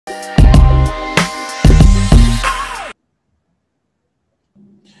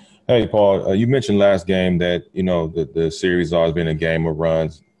Hey, Paul, you mentioned last game that, the series has always been a game of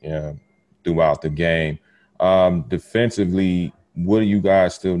runs, throughout the game. Defensively, what do you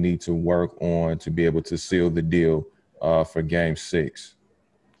guys still need to work on to be able to seal the deal for game six?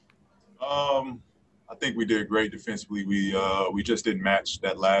 Um, I think we did great defensively. We just didn't match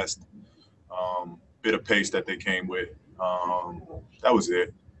that last bit of pace that they came with. Um, that was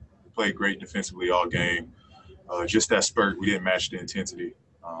it. We played great defensively all game. Just that spurt, we didn't match the intensity.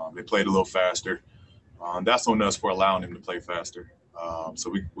 They played a little faster. That's on us for allowing them to play faster.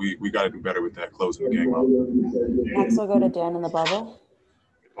 So we got to do better with that, closing the game out. Next, we'll go to Dan in the bubble.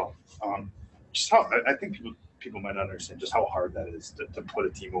 Well, just how I think people might not understand just how hard that is to put a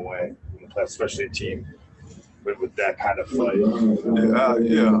team away in the playoffs, especially a team with that kind of fight.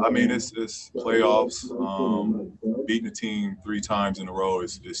 Yeah. I mean, it's playoffs. Beating a team three times in a row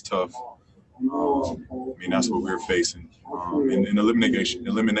is tough. I mean, that's what we're facing. And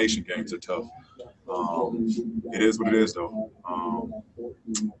elimination games are tough. It is what it is, though.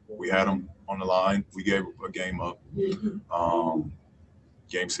 We had them on the line. We gave a game up.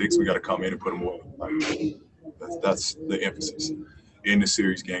 Game six, we got to come in and put them away. That's the emphasis in the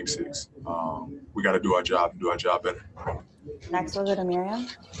series. Game six, we got to do our job and do our job better. Next, we'll go to Miriam.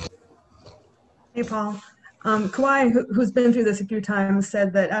 Hey, Paul. Kawhi, who's been through this a few times,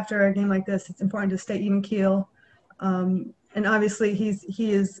 said that after a game like this, it's important to stay even keel. And obviously,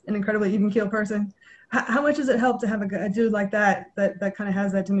 he is an incredibly even keel person. How much does it help to have a dude like that kind of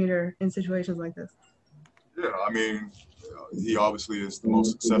has that demeanor in situations like this? Yeah, I mean, he obviously is the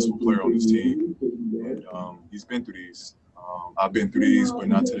most successful player on this team, and he's been through these. I've been through these, but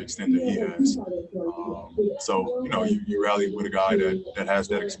not to the extent that he has. So, you rally with a guy that has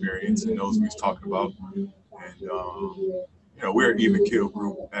that experience and knows what he's talking about. And, we're an even kill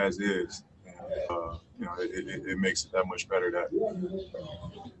group as is. And, it makes it that much better that,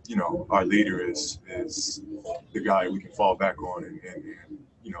 our leader is the guy we can fall back on and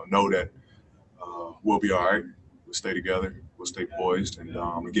know that we'll be all right. We'll stay together. We'll stay poised. And,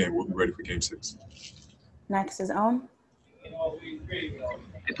 again, we'll be ready for game six. Next is Owen. Hey,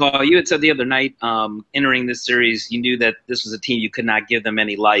 Paul, you had said the other night, entering this series, you knew that this was a team you could not give them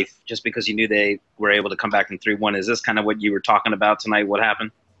any life just because you knew they were able to come back in 3-1. Is this kind of what you were talking about tonight? What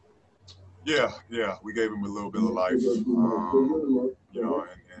happened? Yeah. We gave them a little bit of life,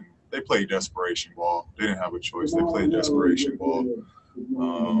 and they played desperation ball. They didn't have a choice. They played desperation ball.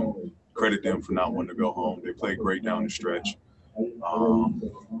 Credit them for not wanting to go home. They played great down the stretch. We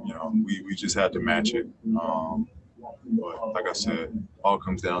just had to match it. But like I said, all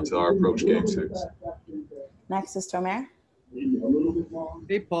comes down to our approach game six. Next is Tomer.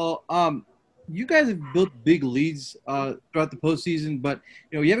 Hey, Paul. You guys have built big leads throughout the postseason, but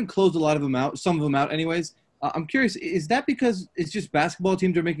you haven't closed a lot of them out. Some of them out, anyways. I'm curious, is that because it's just basketball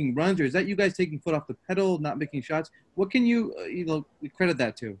teams are making runs, or is that you guys taking foot off the pedal, not making shots? What can you credit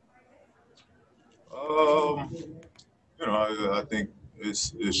that to? I think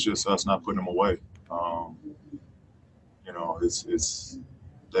it's just us not putting them away. It's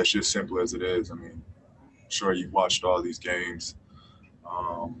that's just simple as it is. I mean, I'm sure you've watched all these games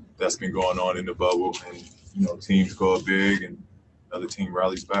that's been going on in the bubble, and teams go up big and another team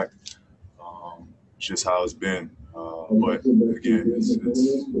rallies back. It's just how it's been. But again, it's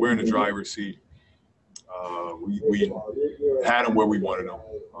we're in the driver's seat. We had them where we wanted them.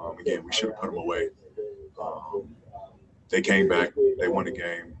 Again, we should have put them away. They came back. They won the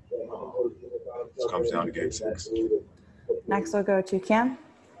game. It comes down to game six. Next, we'll go to Cam.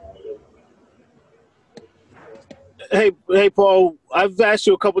 Hey, Paul. I've asked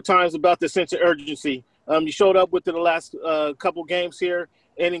you a couple times about the sense of urgency. You showed up within the last couple games here,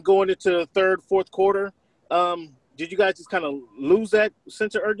 and then going into the third, fourth quarter. Did you guys just kind of lose that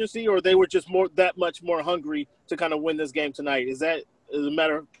sense of urgency, or they were just that much more hungry to kind of win this game tonight? Is it a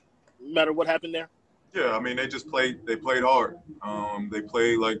matter what happened there? Yeah, I mean, they just played. They played hard. They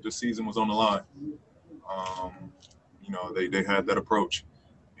played like the season was on the line. They had that approach,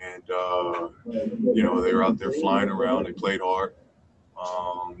 and they were out there flying around. They played hard,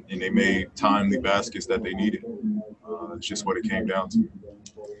 and they made timely baskets that they needed. It's just what it came down to.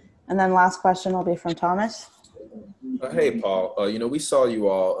 And then last question will be from Thomas. Hey, Paul. We saw you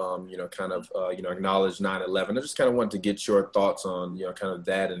all, acknowledge 9/11. I just kind of wanted to get your thoughts on, kind of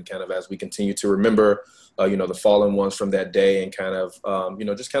that, and kind of as we continue to remember, the fallen ones from that day, and kind of,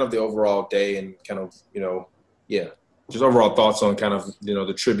 just kind of the overall day, and kind of, just overall thoughts on kind of,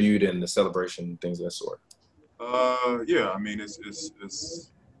 the tribute and the celebration and things of that sort. I mean, it's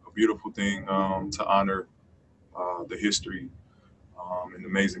a beautiful thing to honor the history and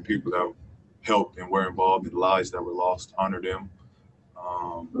amazing people that helped and were involved in the lives that were lost, honor them.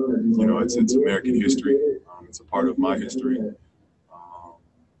 You know, it's American history. It's a part of my history.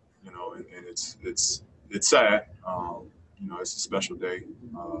 You know, and it's sad. You know, it's a special day,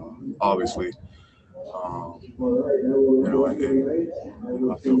 obviously. You know,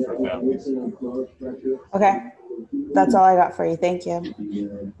 and I feel for families. Okay. That's all I got for you. Thank you.